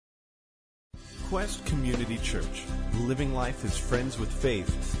Quest Community Church, living life as friends with faith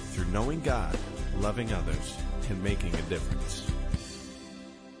through knowing God, loving others, and making a difference.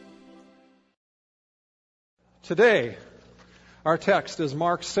 Today, our text is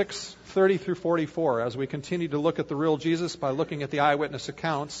Mark 6:30 through 44, as we continue to look at the real Jesus by looking at the eyewitness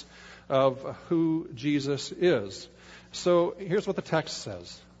accounts of who Jesus is. So here's what the text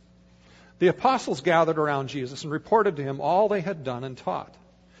says. The apostles gathered around Jesus and reported to him all they had done and taught.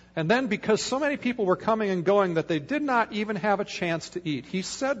 And then, because so many people were coming and going that they did not even have a chance to eat, he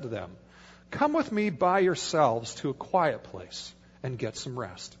said to them, "Come with me by yourselves to a quiet place and get some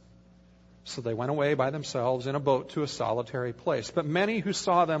rest." So they went away by themselves in a boat to a solitary place. But many who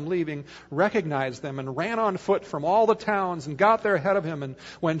saw them leaving recognized them and ran on foot from all the towns and got there ahead of him. And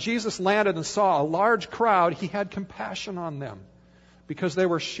when Jesus landed and saw a large crowd, he had compassion on them because they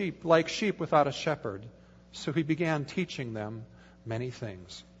were sheep, like sheep without a shepherd. So he began teaching them many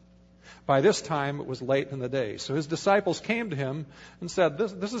things. By this time, it was late in the day. So his disciples came to him and said,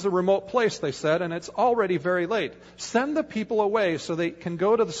 This is a remote place, they said, and it's already very late. Send the people away so they can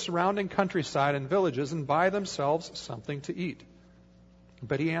go to the surrounding countryside and villages and buy themselves something to eat.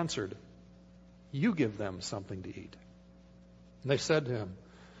 But he answered, You give them something to eat. And they said to him,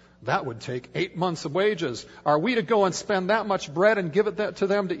 That would take 8 months of wages. Are we to go and spend that much bread and give it to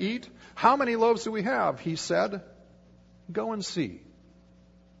them to eat? How many loaves do we have? He said, Go and see.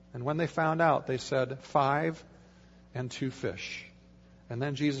 And when they found out, they said, 5 and 2 fish. And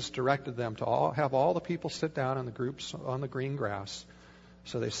then Jesus directed them to have all the people sit down in the groups on the green grass.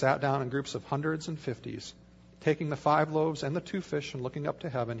 So they sat down in groups of hundreds and fifties. Taking the 5 loaves and the 2 fish and looking up to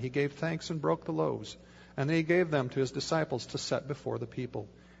heaven, he gave thanks and broke the loaves. And then he gave them to his disciples to set before the people.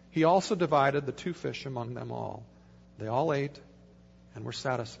 He also divided the 2 fish among them all. They all ate and were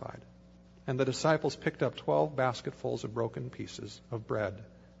satisfied. And the disciples picked up 12 basketfuls of broken pieces of bread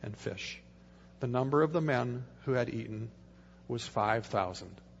and fish. The number of the men who had eaten was 5,000.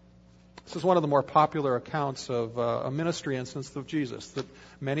 This is one of the more popular accounts of a ministry instance of Jesus that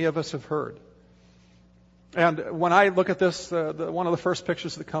many of us have heard. And when I look at this, one of the first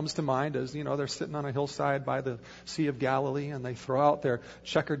pictures that comes to mind is, they're sitting on a hillside by the Sea of Galilee, and they throw out their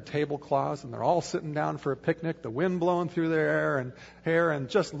checkered tablecloths, and they're all sitting down for a picnic, the wind blowing through their hair, and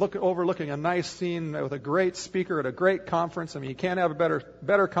just overlooking a nice scene with a great speaker at a great conference. I mean, you can't have a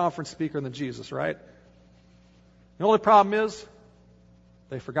better conference speaker than Jesus, right? The only problem is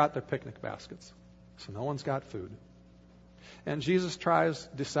they forgot their picnic baskets, so no one's got food. And Jesus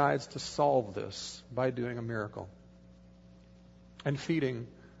decides to solve this by doing a miracle and feeding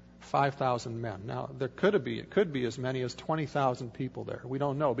 5,000 men. Now, it could be as many as 20,000 people there. We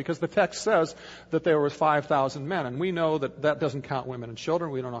don't know, because the text says that there were 5,000 men, and we know that doesn't count women and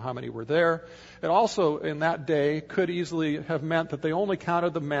children. We don't know how many were there. It also, in that day, could easily have meant that they only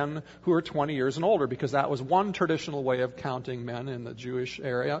counted the men who were 20 years and older, because that was one traditional way of counting men in the Jewish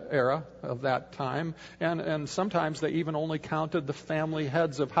era of that time. And sometimes they even only counted the family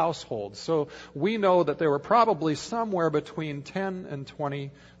heads of households. So we know that there were probably somewhere between 10 and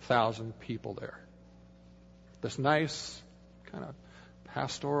 20,000 people there. This nice kind of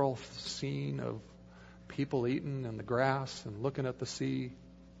pastoral scene of people eating in the grass and looking at the sea.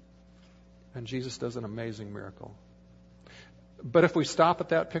 And Jesus does an amazing miracle. But if we stop at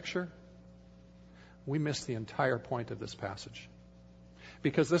that picture, we miss the entire point of this passage.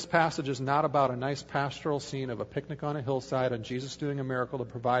 Because this passage is not about a nice pastoral scene of a picnic on a hillside and Jesus doing a miracle to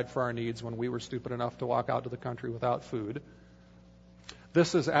provide for our needs when we were stupid enough to walk out to the country without food.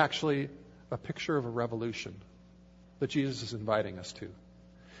 This is actually a picture of a revolution that Jesus is inviting us to.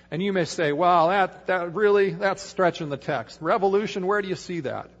 And you may say, well, that's stretching the text. Revolution, where do you see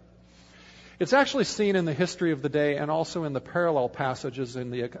that? It's actually seen in the history of the day and also in the parallel passages,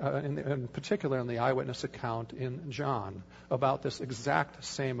 in particular in the eyewitness account in John about this exact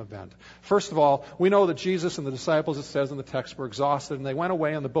same event. First of all, we know that Jesus and the disciples, it says in the text, were exhausted and they went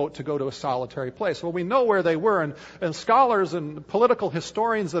away in the boat to go to a solitary place. Well, we know where they were, and scholars and political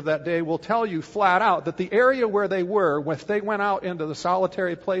historians of that day will tell you flat out that the area where they were, if they went out into the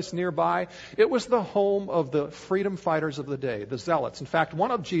solitary place nearby, it was the home of the freedom fighters of the day, the zealots. In fact,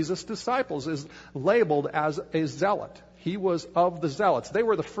 one of Jesus' disciples is labeled as a zealot. He was of the zealots. They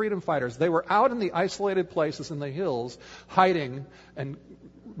were the freedom fighters. They were out in the isolated places in the hills, hiding and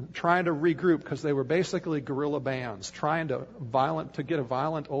trying to regroup, because they were basically guerrilla bands, trying to get a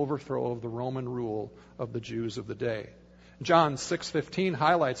violent overthrow of the Roman rule of the Jews of the day. John 6:15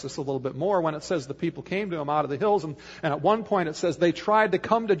 highlights this a little bit more when it says the people came to him out of the hills, and at one point it says they tried to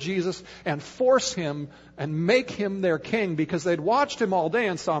come to Jesus and force him and make him their king because they'd watched him all day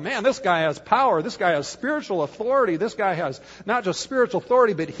and saw, man, this guy has power, this guy has spiritual authority, this guy has not just spiritual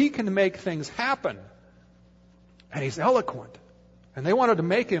authority, but he can make things happen. And he's eloquent. And they wanted to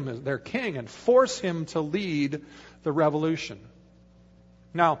make him their king and force him to lead the revolution.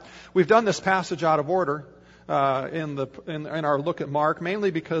 Now, we've done this passage out of order in our look at Mark,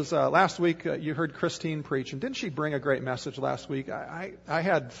 mainly because last week you heard Christine preach, and didn't she bring a great message last week? I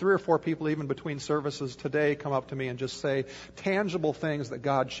had 3 or 4 people, even between services today, come up to me and just say tangible things that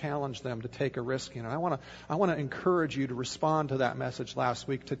God challenged them to take a risk in. And I want to encourage you to respond to that message last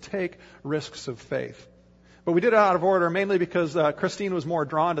week, to take risks of faith. But we did it out of order, mainly because Christine was more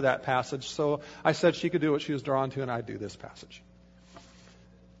drawn to that passage, so I said she could do what she was drawn to, and I'd do this passage.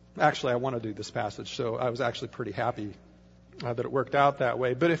 Actually, I want to do this passage, so I was actually pretty happy that it worked out that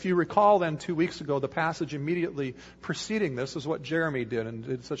way. But if you recall then 2 weeks ago, the passage immediately preceding this is what Jeremy did, and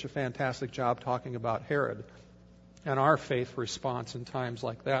did such a fantastic job talking about Herod and our faith response in times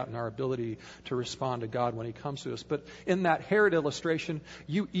like that, and our ability to respond to God when he comes to us. But in that Herod illustration,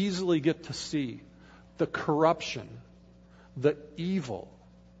 you easily get to see the corruption, the evil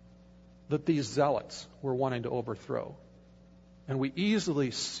that these zealots were wanting to overthrow. And we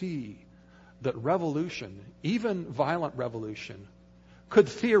easily see that revolution, even violent revolution, could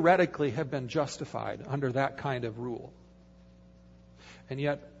theoretically have been justified under that kind of rule. And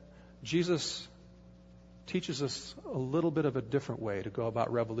yet, Jesus teaches us a little bit of a different way to go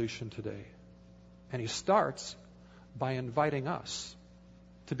about revolution today. And he starts by inviting us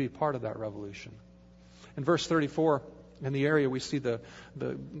to be part of that revolution. In verse 34, in the area, we see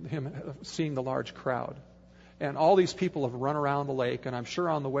him seeing the large crowd. And all these people have run around the lake, and I'm sure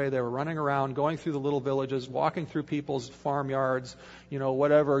on the way they were running around, going through the little villages, walking through people's farmyards,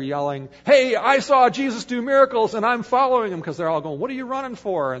 whatever, yelling, hey, I saw Jesus do miracles, and I'm following him, because they're all going, what are you running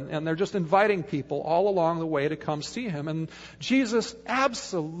for? And they're just inviting people all along the way to come see him. And Jesus,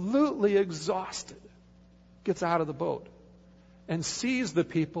 absolutely exhausted, gets out of the boat and sees the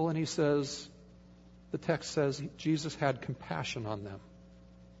people, and he says, the text says, Jesus had compassion on them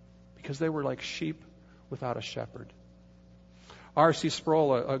because they were like sheep without a shepherd. R.C.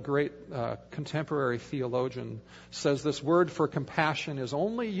 Sproul, a great contemporary theologian, says this word for compassion is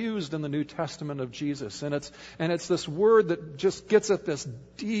only used in the New Testament of Jesus. And it's this word that just gets at this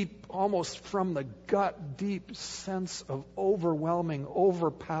deep, almost from the gut, deep sense of overwhelming,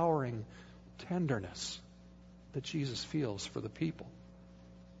 overpowering tenderness that Jesus feels for the people.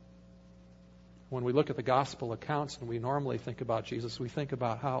 When we look at the gospel accounts and we normally think about Jesus, we think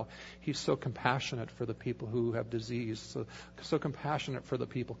about how he's so compassionate for the people who have disease, so compassionate for the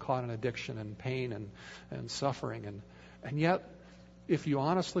people caught in addiction and pain and suffering. And yet, if you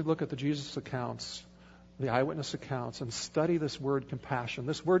honestly look at the Jesus accounts, the eyewitness accounts, and study this word compassion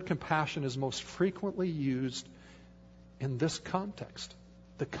is most frequently used in this context.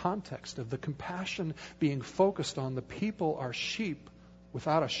 The context of the compassion being focused on the people are sheep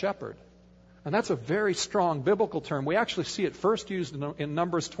without a shepherd. And that's a very strong biblical term. We actually see it first used in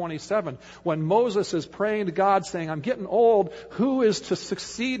Numbers 27, when Moses is praying to God saying, I'm getting old. Who is to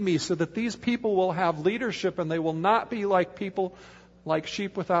succeed me so that these people will have leadership and they will not be like people, like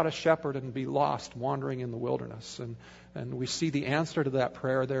sheep without a shepherd, and be lost wandering in the wilderness? And we see the answer to that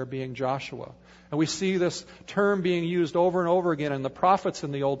prayer there being Joshua. And we see this term being used over and over again in the prophets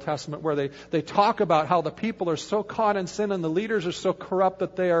in the Old Testament, where they talk about how the people are so caught in sin and the leaders are so corrupt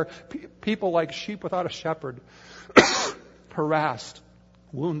that they are people like sheep without a shepherd, harassed,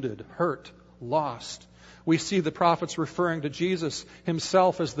 wounded, hurt, lost. We see the prophets referring to Jesus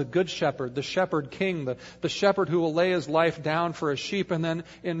himself as the good shepherd, the shepherd king, the shepherd who will lay his life down for his sheep. And then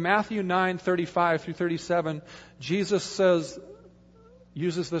in Matthew 9:35 through 37, Jesus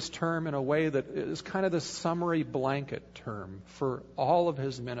uses this term in a way that is kind of the summary blanket term for all of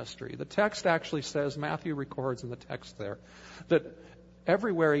his ministry. The text actually says, Matthew records in the text there, that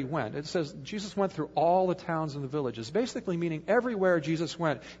everywhere he went, it says Jesus went through all the towns and the villages, basically meaning everywhere Jesus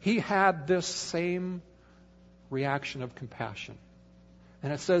went, he had this same reaction of compassion.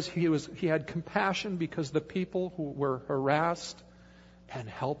 And it says he had compassion because the people who were harassed and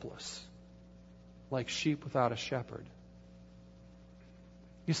helpless, like sheep without a shepherd.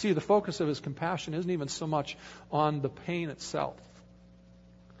 You see, the focus of his compassion isn't even so much on the pain itself.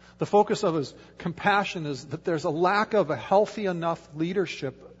 The focus of his compassion is that there's a lack of a healthy enough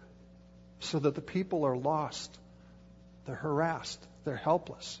leadership so that the people are lost. They're harassed. They're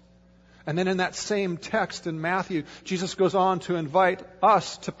helpless. And then in that same text in Matthew, Jesus goes on to invite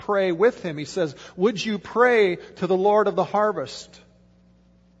us to pray with him. He says, would you pray to the Lord of the harvest?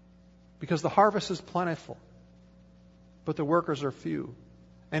 Because the harvest is plentiful, but the workers are few.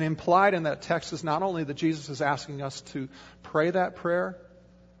 And implied in that text is not only that Jesus is asking us to pray that prayer,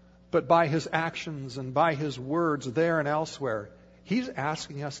 but by his actions and by his words there and elsewhere, he's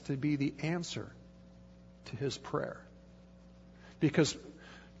asking us to be the answer to his prayer. Because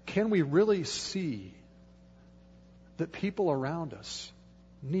can we really see that people around us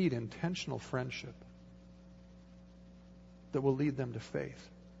need intentional friendship that will lead them to faith?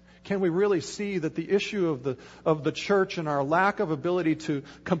 Can we really see that the issue of the church and our lack of ability to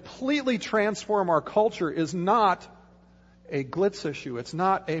completely transform our culture is not a glitz issue. It's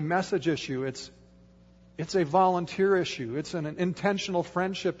not a message issue. It's a volunteer issue. It's an intentional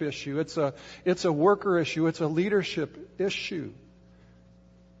friendship issue. It's a worker issue. It's a leadership issue.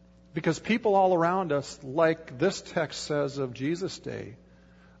 Because people all around us, like this text says of Jesus' day,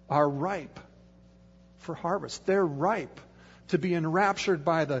 are ripe for harvest. They're ripe to be enraptured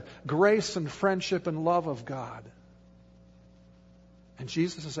by the grace and friendship and love of God. And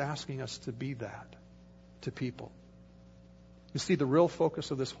Jesus is asking us to be that to people. You see, the real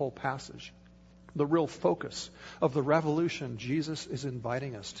focus of this whole passage, the real focus of the revolution Jesus is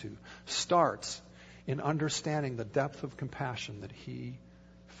inviting us to, starts in understanding the depth of compassion that he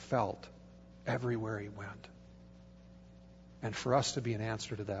felt everywhere he went. And for us to be an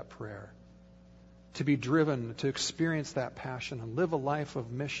answer to that prayer, to be driven to experience that passion and live a life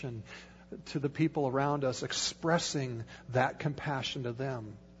of mission to the people around us, expressing that compassion to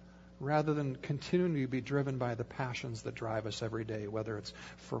them, rather than continuing to be driven by the passions that drive us every day, whether it's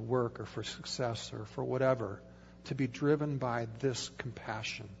for work or for success or for whatever, to be driven by this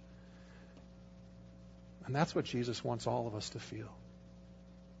compassion. And that's what Jesus wants all of us to feel.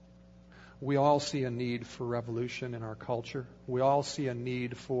 We all see a need for revolution in our culture. We all see a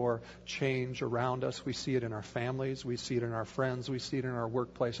need for change around us. We see it in our families. We see it in our friends. We see it in our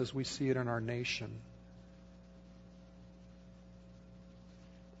workplaces. We see it in our nation.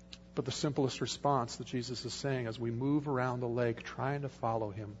 But the simplest response that Jesus is saying as we move around the lake trying to follow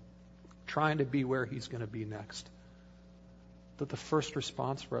him, trying to be where he's going to be next, that the first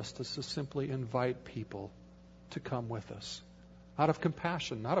response for us is to simply invite people to come with us. Out of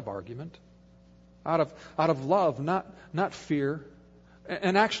compassion, not of argument. Out of love, not fear.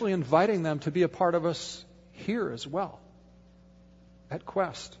 And actually inviting them to be a part of us here as well. At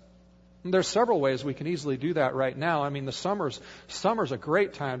Quest. And there's several ways we can easily do that right now. I mean, the summer's a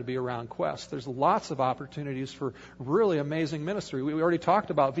great time to be around Quest. There's lots of opportunities for really amazing ministry. We already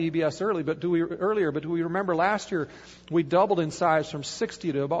talked about VBS earlier, but do we remember last year we doubled in size from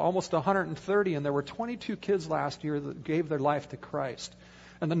 60 to about almost 130, and there were 22 kids last year that gave their life to Christ.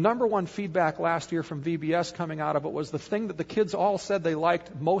 And the number one feedback last year from VBS coming out of it was the thing that the kids all said they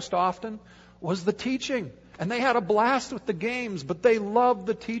liked most often was the teaching. And they had a blast with the games, but they loved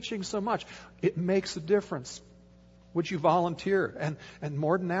the teaching so much. It makes a difference. Would you volunteer? And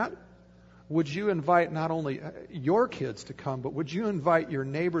more than that, would you invite not only your kids to come, but would you invite your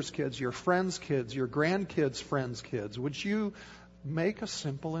neighbors' kids, your friends' kids, your grandkids' friends' kids? Would you make a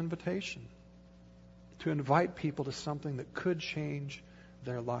simple invitation to invite people to something that could change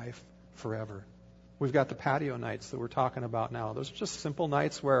their life forever? We've got the patio nights that we're talking about now. Those are just simple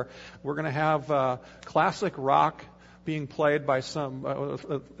nights where we're going to have classic rock being played by some,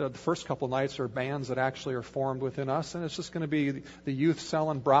 the first couple nights are bands that actually are formed within us, and it's just going to be the youth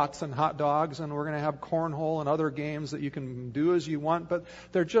selling brats and hot dogs, and we're going to have cornhole and other games that you can do as you want, but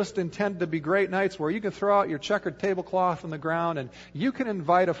they're just intended to be great nights where you can throw out your checkered tablecloth on the ground, and you can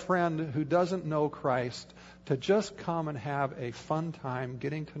invite a friend who doesn't know Christ to just come and have a fun time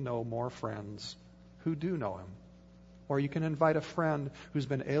getting to know more friends who do know him. Or you can invite a friend who's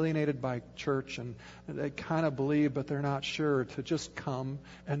been alienated by church and they kind of believe but they're not sure, to just come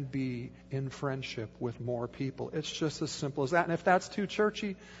and be in friendship with more people. It's just as simple as that. And if that's too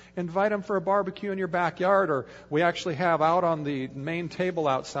churchy, invite them for a barbecue in your backyard. Or we actually have out on the main table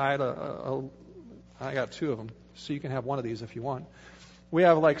outside, I got 2 of them, so you can have one of these if you want. We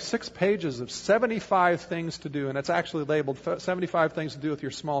have like 6 pages of 75 things to do, and it's actually labeled 75 things to do with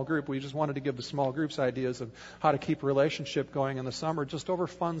your small group. We just wanted to give the small groups ideas of how to keep a relationship going in the summer, just over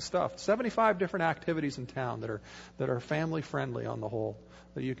fun stuff. 75 different activities in town that are family friendly on the whole,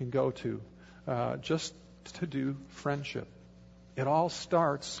 that you can go to just to do friendship. It all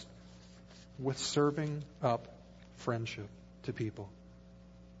starts with serving up friendship to people.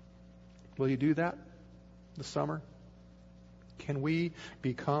 Will you do that this summer? Can we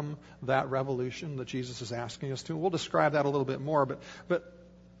become that revolution that Jesus is asking us to? We'll describe that a little bit more, but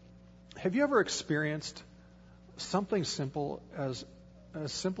Have you ever experienced something simple as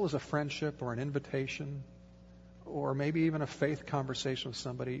a friendship or an invitation, or maybe even a faith conversation with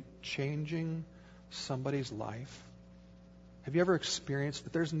somebody, changing somebody's life? Have you ever experienced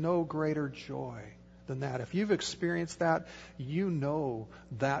that? There's no greater joy than that. If you've experienced that, you know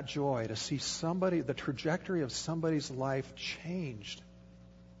that joy, to see the trajectory of somebody's life changed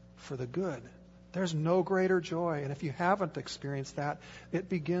for the good. There's no greater joy. And if you haven't experienced that, it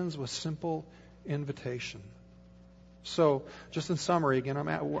begins with simple invitation. So, just in summary, again,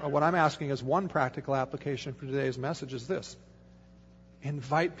 what I'm asking is one practical application for today's message is this.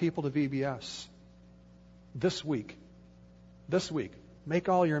 Invite people to VBS this week. This week. Make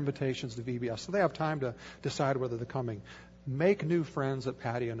all your invitations to VBS so they have time to decide whether they're coming. Make new friends at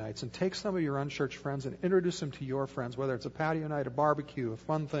patio nights, and take some of your unchurched friends and introduce them to your friends, whether it's a patio night, a barbecue, a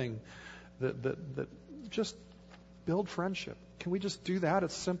fun thing, that just build friendship. Can we just do that?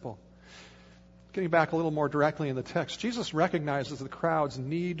 It's simple. Getting back a little more directly in the text, Jesus recognizes the crowd's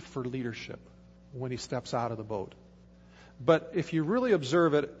need for leadership when he steps out of the boat. But if you really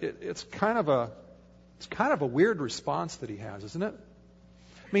observe it, it's kind of a weird response that he has, isn't it?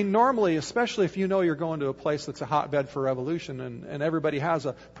 I mean, normally, especially if you know you're going to a place that's a hotbed for revolution, and everybody has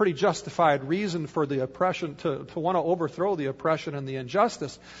a pretty justified reason for the oppression, to want to overthrow the oppression and the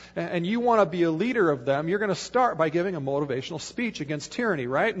injustice, and you want to be a leader of them, you're going to start by giving a motivational speech against tyranny,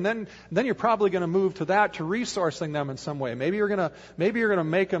 right? And then you're probably going to move to that, to resourcing them in some way. Maybe you're going to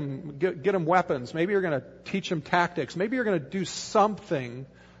make them, get them weapons. Maybe you're going to teach them tactics. Maybe you're going to do something.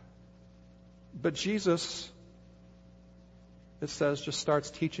 But Jesus, it says, just starts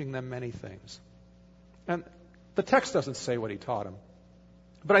teaching them many things. And the text doesn't say what he taught them.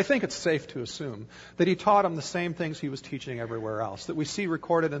 But I think it's safe to assume that he taught them the same things he was teaching everywhere else, that we see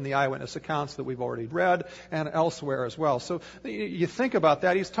recorded in the eyewitness accounts that we've already read and elsewhere as well. So you think about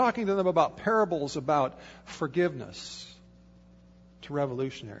that. He's talking to them about parables about forgiveness to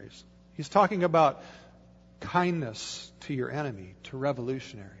revolutionaries. He's talking about kindness to your enemy, to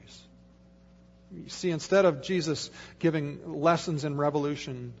revolutionaries. You see, instead of Jesus giving lessons in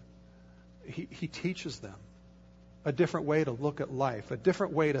revolution, he teaches them a different way to look at life, a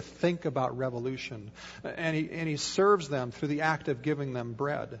different way to think about revolution. And he serves them through the act of giving them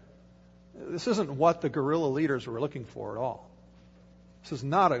bread. This isn't what the guerrilla leaders were looking for at all. This is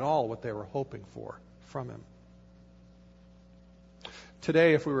not at all what they were hoping for from him.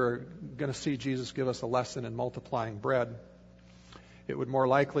 Today, if we were going to see Jesus give us a lesson in multiplying bread, it would more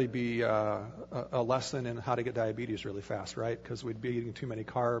likely be a lesson in how to get diabetes really fast, right? Because we'd be eating too many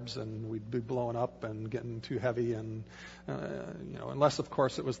carbs and we'd be blowing up and getting too heavy, and unless of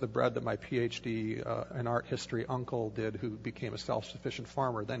course it was the bread that my PhD in art history uncle did, who became a self-sufficient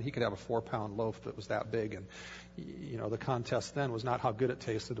farmer. Then he could have a 4-pound loaf that was that big, and the contest then was not how good it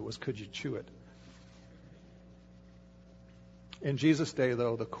tasted; it was could you chew it. In Jesus' day,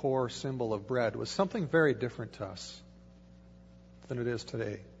 though, the core symbol of bread was something very different to us than it is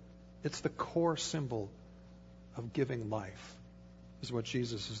today. It's the core symbol of giving life, is what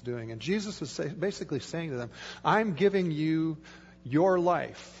Jesus is doing. And Jesus is basically saying to them, I'm giving you your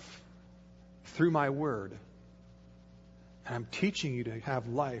life through my word. And I'm teaching you to have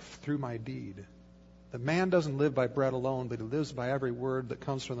life through my deed. The man doesn't live by bread alone, but he lives by every word that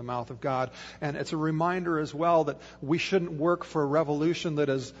comes from the mouth of God. And it's a reminder as well that we shouldn't work for a revolution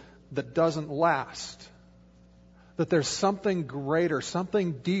that doesn't last. That there's something greater,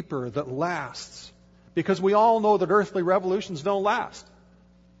 something deeper that lasts. Because we all know that earthly revolutions don't last.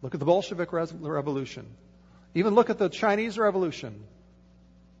 Look at the Bolshevik Revolution. Even look at the Chinese Revolution.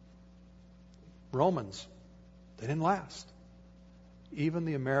 Romans, they didn't last. Even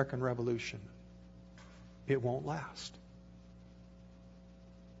the American Revolution, it won't last.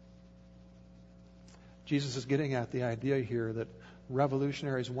 Jesus is getting at the idea here that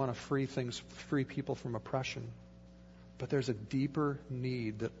revolutionaries want to free people from oppression. But there's a deeper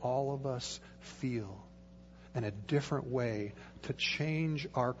need that all of us feel, and a different way to change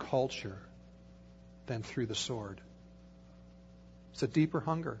our culture than through the sword. It's a deeper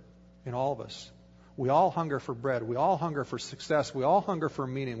hunger in all of us. We all hunger for bread. We all hunger for success. We all hunger for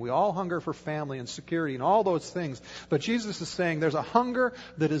meaning. We all hunger for family and security and all those things. But Jesus is saying there's a hunger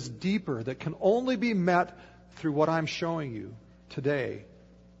that is deeper, that can only be met through what I'm showing you today.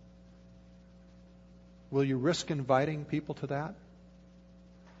 Will you risk inviting people to that?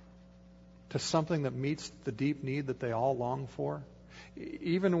 To something that meets the deep need that they all long for?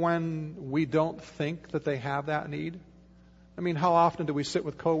 Even when we don't think that they have that need? I mean, how often do we sit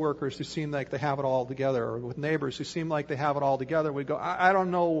with coworkers who seem like they have it all together, or with neighbors who seem like they have it all together? We go, I don't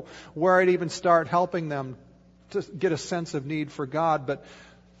know where I'd even start helping them to get a sense of need for God, but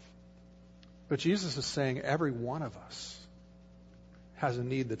But Jesus is saying every one of us has a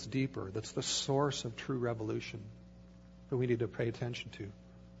need that's deeper, that's the source of true revolution that we need to pay attention to.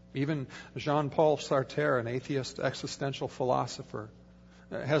 Even Jean-Paul Sartre, an atheist existential philosopher,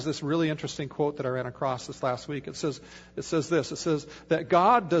 has this really interesting quote that I ran across this last week. It says that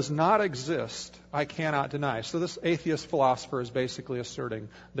God does not exist, I cannot deny. So this atheist philosopher is basically asserting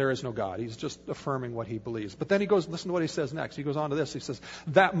there is no God. He's just affirming what he believes. But then he goes, listen to what he says next. He goes on to this. He says,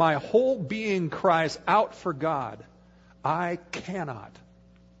 that my whole being cries out for God, I cannot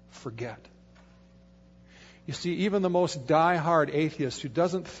forget. You see, even the most die-hard atheist who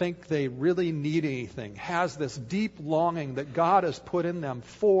doesn't think they really need anything has this deep longing that God has put in them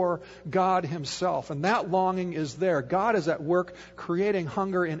for God Himself. And that longing is there. God is at work creating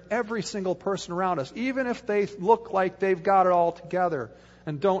hunger in every single person around us. Even if they look like they've got it all together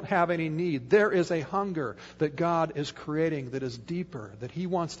and don't have any need, there is a hunger that God is creating that is deeper, that He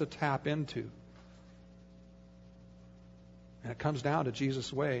wants to tap into. And it comes down to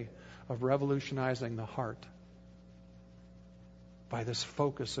Jesus' way of revolutionizing the heart by this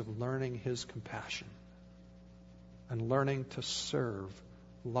focus of learning His compassion and learning to serve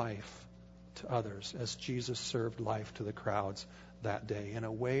life to others as Jesus served life to the crowds that day in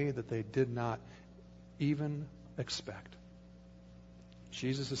a way that they did not even expect.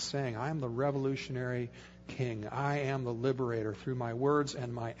 Jesus is saying, I am the revolutionary King. I am the liberator. Through my words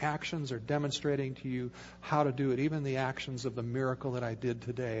and my actions are demonstrating to you how to do it. Even the actions of the miracle that I did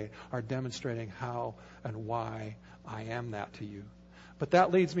today are demonstrating how and why I am that to you. But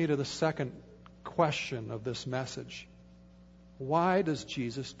that leads me to the second question of this message. Why does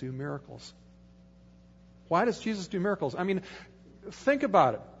Jesus do miracles? Why does Jesus do miracles? I mean, think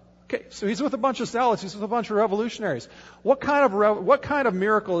about it. Okay, so He's with a bunch of zealots. He's with a bunch of revolutionaries. What kind of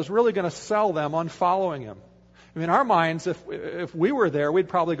miracle is really going to sell them on following Him? I mean, in our minds, if we were there, we'd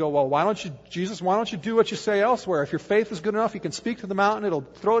probably go, well, why don't you do what you say elsewhere? If your faith is good enough, you can speak to the mountain, it'll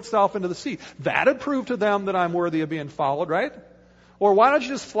throw itself into the sea. That'd prove to them that I'm worthy of being followed, right? Or why don't you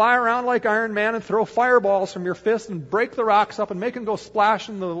just fly around like Iron Man and throw fireballs from your fist and break the rocks up and make them go splash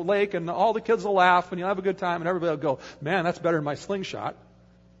in the lake, and all the kids will laugh and you'll have a good time and everybody will go, man, that's better than my slingshot.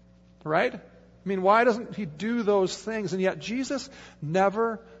 Right? I mean, why doesn't He do those things? And yet Jesus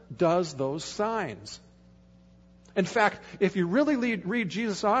never does those signs. In fact, if you really read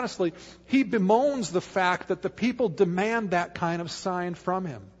Jesus honestly, He bemoans the fact that the people demand that kind of sign from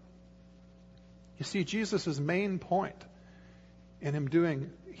Him. You see, Jesus' main point in Him doing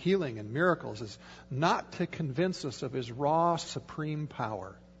healing and miracles is not to convince us of His raw, supreme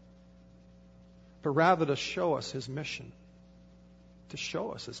power, but rather to show us His mission, to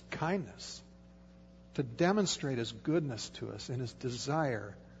show us His kindness, to demonstrate His goodness to us and His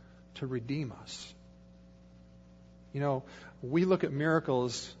desire to redeem us. You know, we look at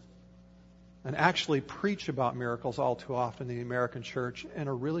miracles and actually preach about miracles all too often in the American church in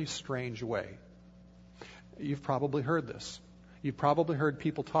a really strange way. You've probably heard this. You've probably heard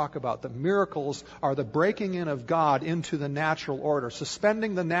people talk about that miracles are the breaking in of God into the natural order,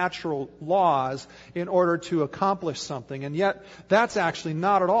 suspending the natural laws in order to accomplish something. And yet, that's actually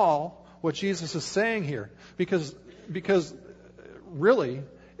not at all what Jesus is saying here. Because really,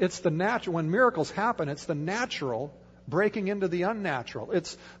 it's the natural, when miracles happen, it's the natural breaking into the unnatural.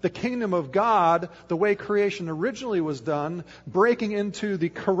 It's the kingdom of God, the way creation originally was done, breaking into the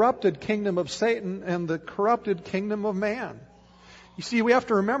corrupted kingdom of Satan and the corrupted kingdom of man. You see, we have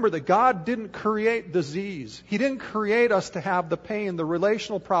to remember that God didn't create disease. He didn't create us to have the pain, the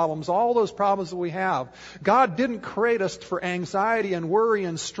relational problems, all those problems that we have. God didn't create us for anxiety and worry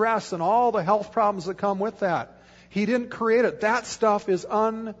and stress and all the health problems that come with that. He didn't create it. That stuff is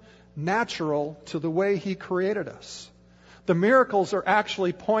unnatural to the way He created us. The miracles are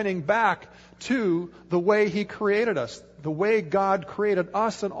actually pointing back to the way He created us, the way God created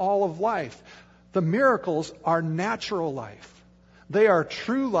us and all of life. The miracles are natural life. They are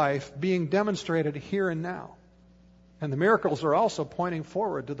true life being demonstrated here and now. And the miracles are also pointing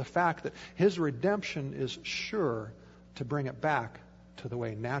forward to the fact that His redemption is sure to bring it back to the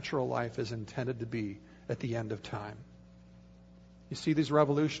way natural life is intended to be at the end of time. You see, these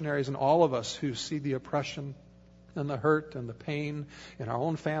revolutionaries and all of us who see the oppression and the hurt and the pain in our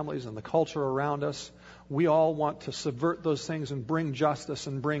own families and the culture around us, we all want to subvert those things and bring justice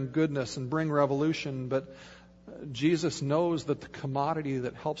and bring goodness and bring revolution, but Jesus knows that the commodity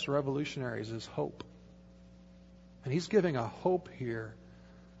that helps revolutionaries is hope. And He's giving a hope here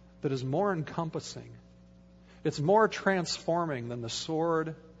that is more encompassing. It's more transforming than the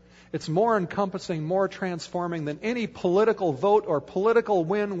sword. It's more encompassing, more transforming than any political vote or political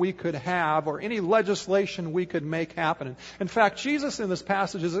win we could have or any legislation we could make happen. In fact, Jesus in this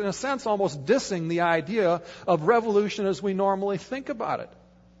passage is in a sense almost dissing the idea of revolution as we normally think about it.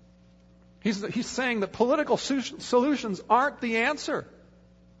 He's saying that political solutions aren't the answer.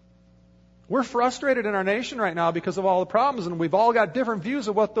 We're frustrated in our nation right now because of all the problems, and we've all got different views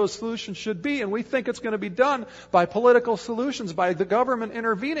of what those solutions should be, and we think it's going to be done by political solutions, by the government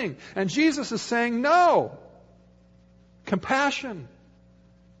intervening. And Jesus is saying, no. Compassion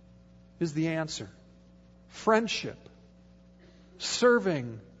is the answer. Friendship.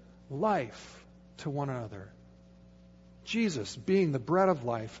 Serving life to one another. Jesus being the bread of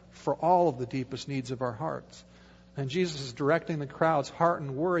life for all of the deepest needs of our hearts. And Jesus is directing the crowd's heart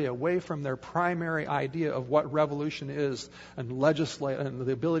and worry away from their primary idea of what revolution is and legislate and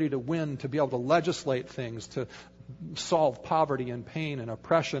the ability to win, to be able to legislate things, to solve poverty and pain and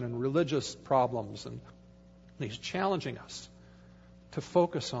oppression and religious problems. And he's challenging us to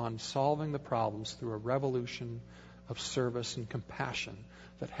focus on solving the problems through a revolution of service and compassion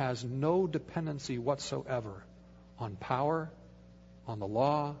that has no dependency whatsoever on power, on the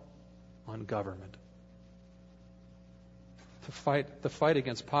law, on government. The fight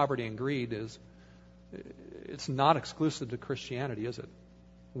against poverty and greed it's not exclusive to Christianity, is it?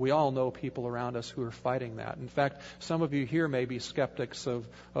 We all know people around us who are fighting that. In fact, some of you here may be skeptics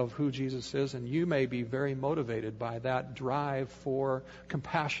of who Jesus is, and you may be very motivated by that drive for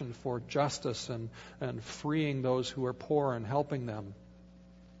compassion, for justice, and freeing those who are poor and helping them,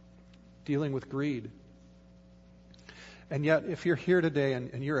 dealing with greed. And yet, if you're here today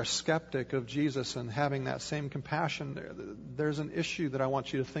and you're a skeptic of Jesus and having that same compassion, there's an issue that I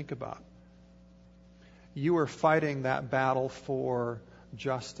want you to think about. You are fighting that battle for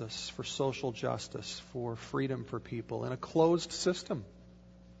justice, for social justice, for freedom for people in a closed system.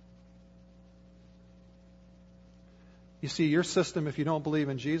 You see, your system, if you don't believe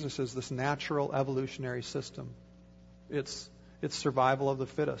in Jesus, is this natural evolutionary system. It's survival of the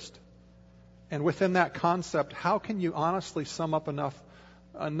fittest. And within that concept, how can you honestly sum up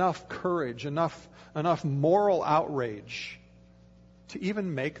enough courage, enough moral outrage to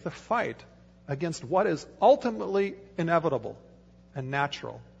even make the fight against what is ultimately inevitable and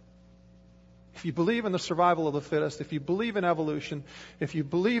natural? If you believe in the survival of the fittest, if you believe in evolution, if you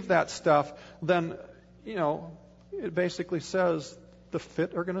believe that stuff, then, it basically says the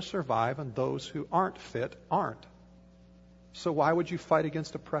fit are going to survive and those who aren't fit aren't. So why would you fight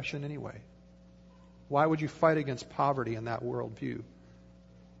against oppression anyway? Why would you fight against poverty in that worldview?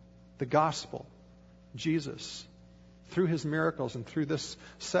 The gospel, Jesus, through his miracles and through this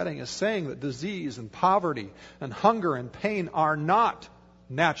setting, is saying that disease and poverty and hunger and pain are not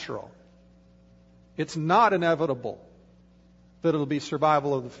natural. It's not inevitable that it'll be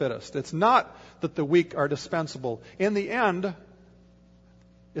survival of the fittest. It's not that the weak are dispensable. In the end,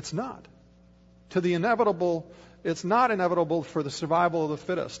 it's not. To the inevitable, it's not inevitable for the survival of the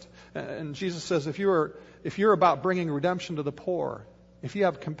fittest. And Jesus says, if you're about bringing redemption to the poor, if you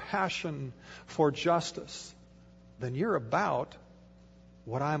have compassion for justice, then you're about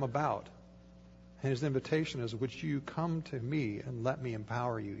what I'm about. And his invitation is, would you come to me and let me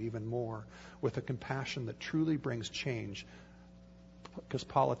empower you even more with a compassion that truly brings change? Because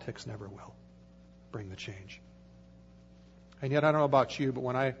politics never will bring the change. And yet, I don't know about you, but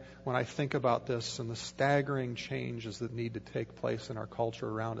when I think about this and the staggering changes that need to take place in our culture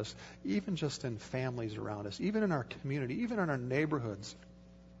around us, even just in families around us, even in our community, even in our neighborhoods,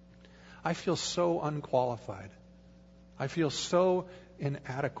 I feel so unqualified. I feel so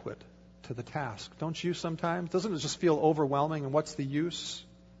inadequate to the task. Don't you sometimes? Doesn't it just feel overwhelming? And what's the use?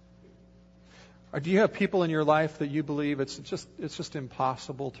 Or do you have people in your life that you believe it's just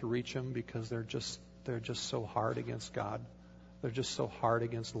impossible to reach them because they're just so hard against God? They're just so hard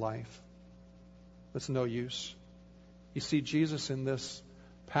against life. It's no use. You see, Jesus in this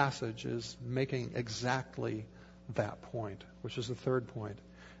passage is making exactly that point, which is the third point.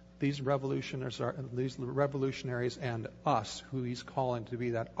 These revolutionaries and us, who he's calling to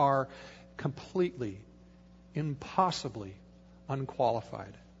be that, are completely, impossibly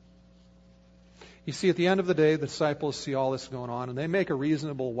unqualified. You see, at the end of the day, the disciples see all this going on, and they make a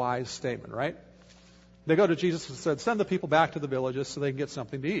reasonable, wise statement, right? They go to Jesus and said, send the people back to the villages so they can get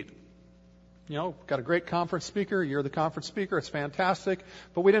something to eat. Got a great conference speaker. You're the conference speaker. It's fantastic.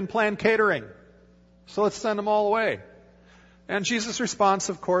 But we didn't plan catering. So let's send them all away. And Jesus' response,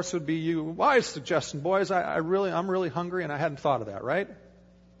 of course, would be, wise suggestion, boys. I'm really hungry, and I hadn't thought of that, right?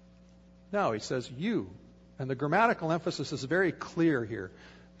 No, he says, you. And the grammatical emphasis is very clear here.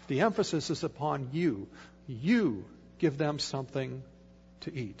 The emphasis is upon you. You give them something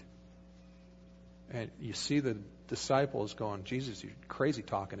to eat. And you see the disciples going, Jesus, you're crazy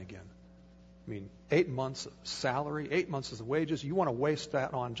talking again. I mean, 8 months of salary, 8 months of wages. You want to waste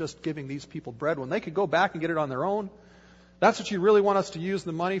that on just giving these people bread when they could go back and get it on their own? That's what you really want us to use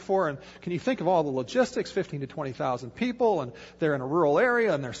the money for? And can you think of all the logistics, 15 to 20,000 people, and they're in a rural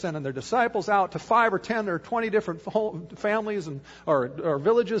area, and they're sending their disciples out to 5 or 10 or 20 different families or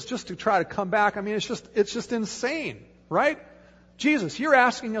villages just to try to come back. I mean, it's just insane, right? Jesus, you're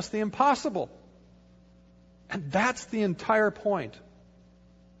asking us the impossible. And that's the entire point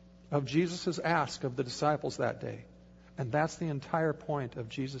of Jesus' ask of the disciples that day. And that's the entire point of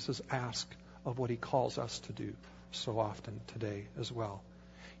Jesus' ask of what he calls us to do so often today as well.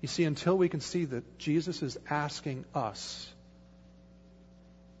 You see, until we can see that Jesus is asking us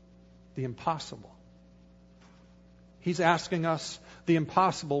the impossible. He's asking us the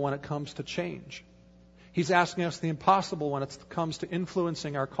impossible when it comes to change. He's asking us the impossible when it comes to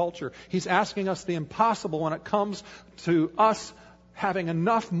influencing our culture. He's asking us the impossible when it comes to us having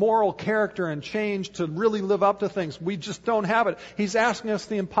enough moral character and change to really live up to things. We just don't have it. He's asking us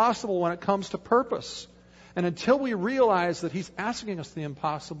the impossible when it comes to purpose. And until we realize that he's asking us the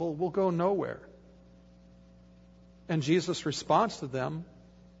impossible, we'll go nowhere. And Jesus' response to them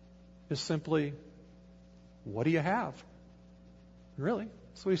is simply, what do you have? Really?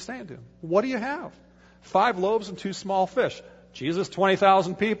 That's what he's saying to them. What do you have? 5 loaves and 2 small fish. Jesus,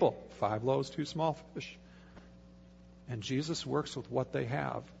 20,000 people. 5 loaves, 2 small fish. And Jesus works with what they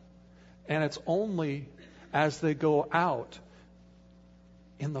have. And it's only as they go out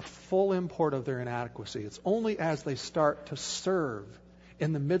in the full import of their inadequacy, it's only as they start to serve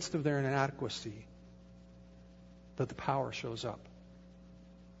in the midst of their inadequacy that the power shows up.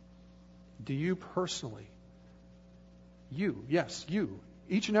 Do you personally, yes, you,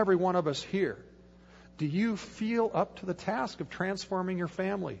 each and every one of us here, do you feel up to the task of transforming your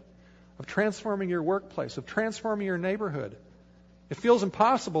family, of transforming your workplace, of transforming your neighborhood? It feels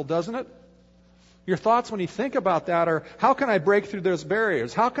impossible, doesn't it? Your thoughts when you think about that are, how can I break through those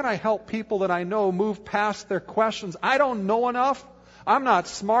barriers? How can I help people that I know move past their questions? I don't know enough. I'm not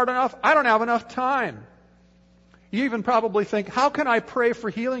smart enough. I don't have enough time. You even probably think, how can I pray for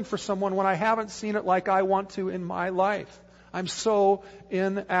healing for someone when I haven't seen it like I want to in my life? I'm so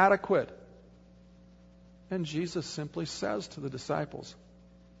inadequate. And Jesus simply says to the disciples,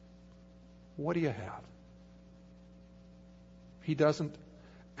 what do you have? He doesn't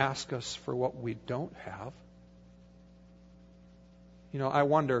ask us for what we don't have. You know, I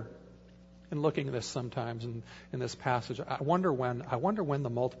wonder, in looking at this sometimes in this passage, I wonder when the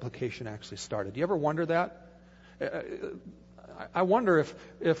multiplication actually started. Do you ever wonder that? I wonder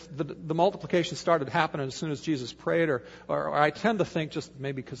if the multiplication started happening as soon as Jesus prayed, or I tend to think, just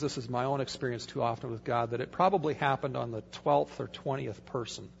maybe because this is my own experience too often with God, that it probably happened on the 12th or 20th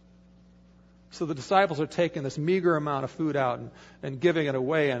person. So the disciples are taking this meager amount of food out and giving it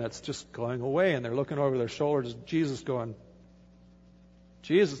away, and it's just going away, and they're looking over their shoulders, Jesus going,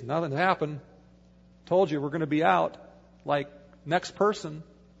 Jesus, nothing's happened. Told you we're going to be out. Like, next person.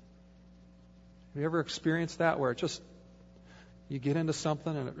 Have you ever experienced that where you get into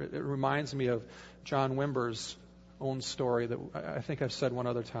something, and it reminds me of John Wimber's own story that I think I've said one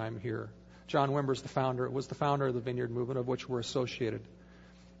other time here. John Wimber's was the founder of the Vineyard Movement, of which we're associated.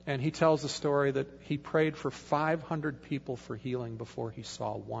 And he tells the story that he prayed for 500 people for healing before he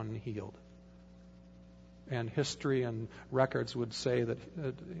saw one healed. And history and records would say that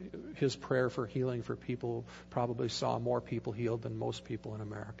his prayer for healing for people probably saw more people healed than most people in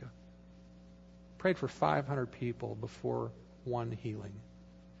America. Prayed for 500 people before one healing.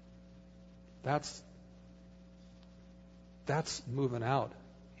 That's moving out,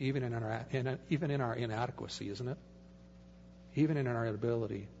 even in our inadequacy, isn't it? Even in our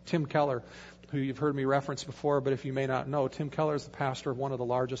inability. Tim Keller, who you've heard me reference before, but if you may not know, Tim Keller is the pastor of one of the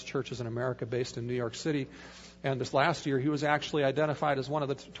largest churches in America based in New York City. And this last year, he was actually identified as one of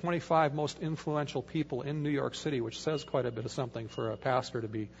the 25 most influential people in New York City, which says quite a bit of something for a pastor to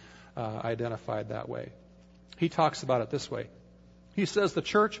be identified that way. He talks about it this way. He says the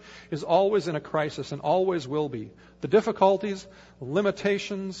church is always in a crisis and always will be. The difficulties,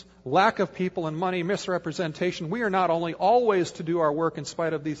 limitations, lack of people and money, misrepresentation, we are not only always to do our work in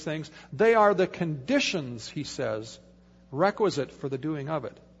spite of these things, they are the conditions, he says, requisite for the doing of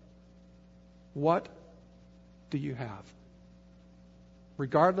it. What do you have?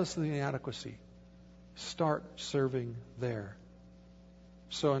 Regardless of the inadequacy, start serving there.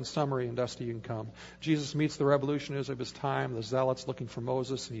 So in summary, and Dusty, you can come. Jesus meets the revolutionists of his time, the zealots looking for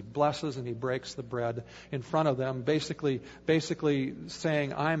Moses, and he blesses and he breaks the bread in front of them, basically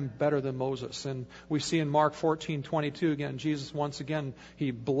saying, I'm better than Moses. And we see in Mark 14:22 again, Jesus once again,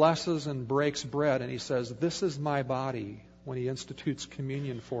 he blesses and breaks bread, and he says, this is my body, when he institutes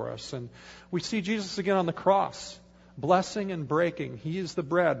communion for us. And we see Jesus again on the cross, blessing and breaking. He is the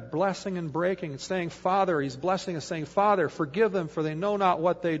bread, blessing and breaking, saying, Father, he's blessing us, saying, Father, forgive them, for they know not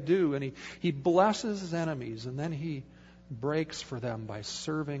what they do. And he blesses his enemies, and then he breaks for them by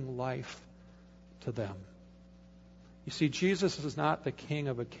serving life to them. You see, Jesus is not the king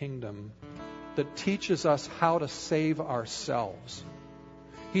of a kingdom that teaches us how to save ourselves.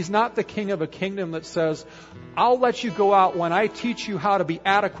 He's not the king of a kingdom that says, I'll let you go out when I teach you how to be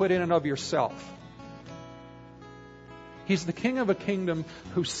adequate in and of yourself. He's the king of a kingdom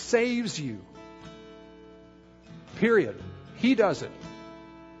who saves you. Period. He does it.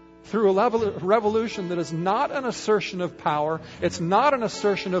 Through a revolution that is not an assertion of power. It's not an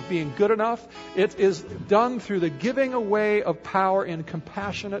assertion of being good enough. It is done through the giving away of power in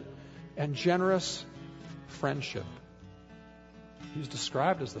compassionate and generous friendship. He's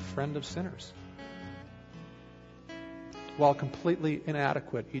described as the friend of sinners. While completely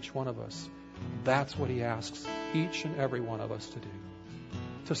inadequate, each one of us, that's what he asks each and every one of us to do.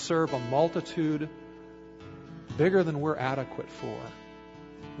 To serve a multitude bigger than we're adequate for.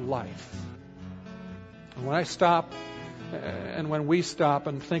 Life. And when I stop, and when we stop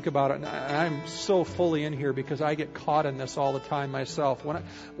and think about it, and I'm so fully in here because I get caught in this all the time myself.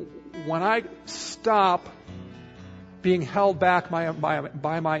 When I stop being held back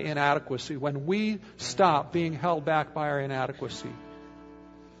by my inadequacy, when we stop being held back by our inadequacy,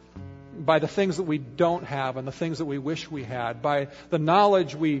 by the things that we don't have and the things that we wish we had, by the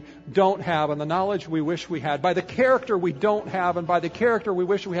knowledge we don't have and the knowledge we wish we had, by the character we don't have and by the character we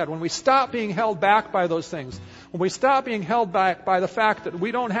wish we had, when we stop being held back by those things, when we stop being held back by the fact that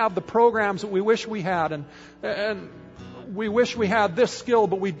we don't have the programs that we wish we had, and we wish we had this skill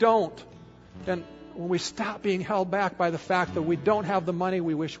but we don't, and when we stop being held back by the fact that we don't have the money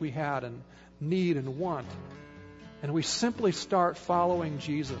we wish we had and need and want, and we simply start following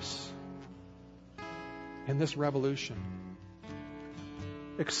Jesus in this revolution,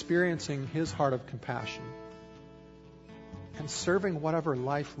 experiencing his heart of compassion and serving whatever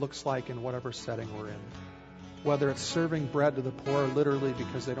life looks like in whatever setting we're in. Whether it's serving bread to the poor literally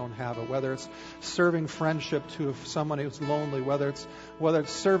because they don't have it, whether it's serving friendship to someone who's lonely, whether it's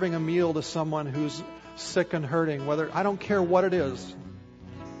serving a meal to someone who's sick and hurting, I don't care what it is.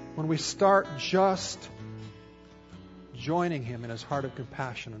 When we start just joining him in his heart of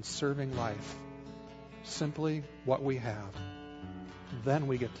compassion and serving life, simply what we have, then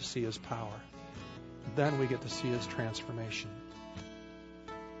we get to see his power. Then we get to see his transformation.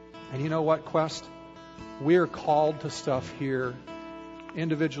 And you know what, Quest? We are called to stuff here,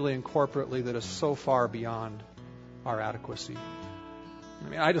 individually and corporately, that is so far beyond our adequacy. I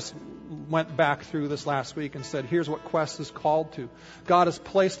mean, I just went back through this last week and said, here's what Quest is called to. God has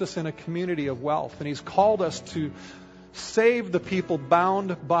placed us in a community of wealth, and he's called us to save the people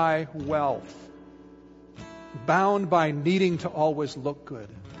bound by wealth, bound by needing to always look good,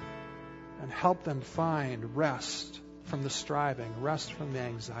 and help them find rest from the striving, rest from the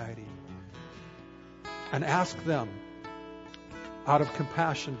anxiety, and ask them out of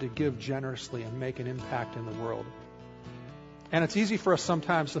compassion to give generously and make an impact in the world. And it's easy for us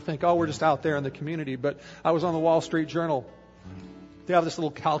sometimes to think, we're just out there in the community. But I was on the Wall Street Journal. They have this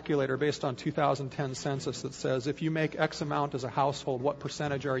little calculator based on 2010 census that says, if you make X amount as a household, what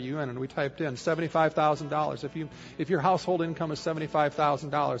percentage are you in? And we typed in $75,000. If your household income is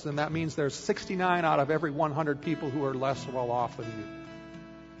 $75,000, then that means there's 69 out of every 100 people who are less well off than you.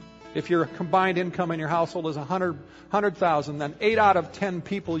 If your combined income in your household is $100,000, then 8 out of 10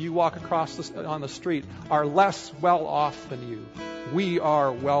 people you walk across on the street are less well off than you. We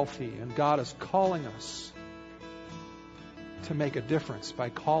are wealthy, and God is calling us to make a difference by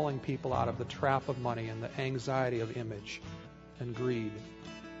calling people out of the trap of money and the anxiety of image and greed.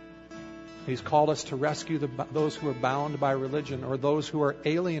 He's called us to rescue those who are bound by religion or those who are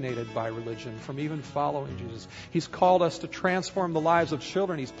alienated by religion from even following Jesus. He's called us to transform the lives of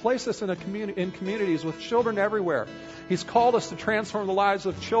children. He's placed us in communities with children everywhere. He's called us to transform the lives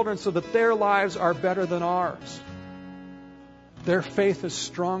of children so that their lives are better than ours. Their faith is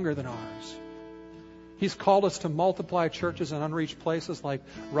stronger than ours. He's called us to multiply churches in unreached places like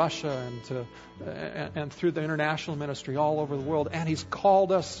Russia and through the international ministry all over the world. And he's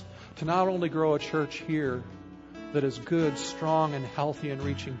called us to not only grow a church here that is good, strong, and healthy in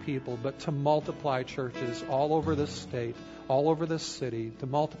reaching people, but to multiply churches all over this state, all over this city, to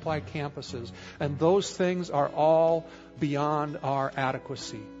multiply campuses. And those things are all beyond our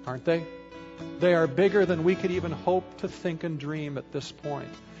adequacy, aren't they? They are bigger than we could even hope to think and dream at this point.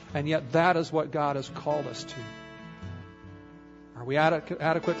 And yet that is what God has called us to. Are we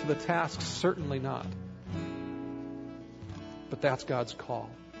adequate to the task? Certainly not. But that's God's call.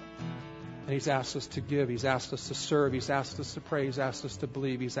 And He's asked us to give. He's asked us to serve. He's asked us to pray. He's asked us to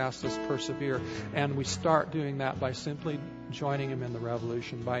believe. He's asked us to persevere. And we start doing that by simply joining Him in the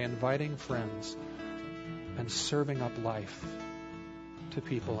revolution, by inviting friends and serving up life to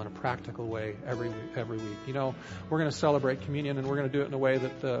people in a practical way every week. You know, we're going to celebrate communion, and we're going to do it in a way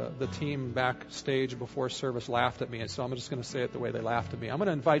that the team backstage before service laughed at me. And so I'm just going to say it the way they laughed at me. I'm going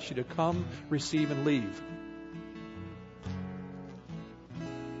to invite you to come, receive, and leave.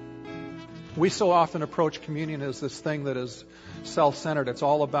 We so often approach communion as this thing that is self-centered. It's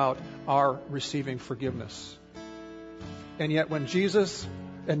all about our receiving forgiveness. And yet when Jesus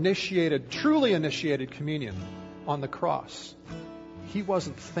truly initiated communion on the cross, He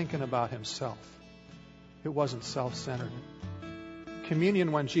wasn't thinking about Himself. It wasn't self-centered.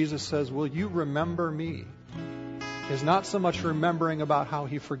 Communion, when Jesus says, "Will you remember me?" is not so much remembering about how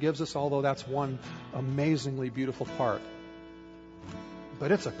He forgives us, although that's one amazingly beautiful part.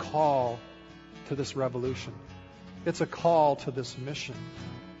 But it's a call to this revolution. It's a call to this mission.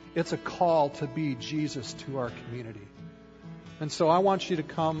 It's a call to be Jesus to our community. And so I want you to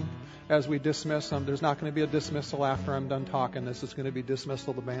come as we dismiss them. There's not going to be a dismissal after I'm done talking. This is going to be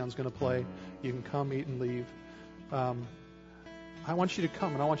dismissal. The band's going to play. You can come, eat, and leave. I want you to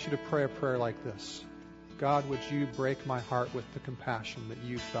come, and I want you to pray a prayer like this. God, would you break my heart with the compassion that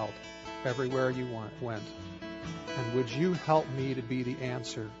you felt everywhere you went? And would you help me to be the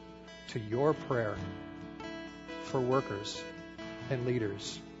answer to your prayer for workers and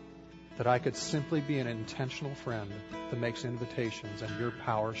leaders, that I could simply be an intentional friend that makes invitations and your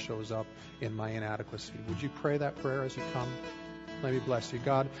power shows up in my inadequacy. Would you pray that prayer as you come? Let me bless you.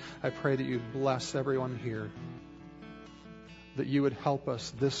 God, I pray that you bless everyone here, that you would help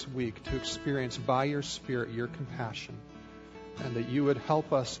us this week to experience by your Spirit your compassion, and that you would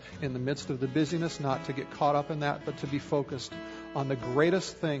help us in the midst of the busyness not to get caught up in that, but to be focused on the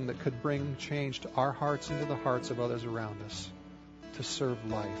greatest thing that could bring change to our hearts and to the hearts of others around us, to serve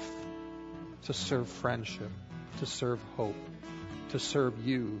life, to serve friendship, to serve hope, to serve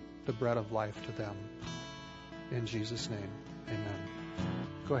you, the bread of life, to them. In Jesus' name, amen.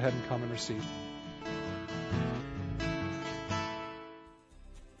 Go ahead and come and receive.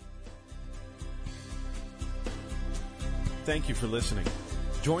 Thank you for listening.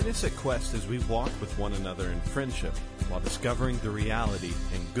 Join us at Quest as we walk with one another in friendship while discovering the reality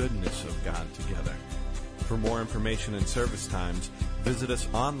and goodness of God together. For more information and service times, visit us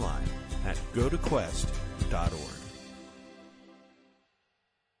online at gotoquest.org.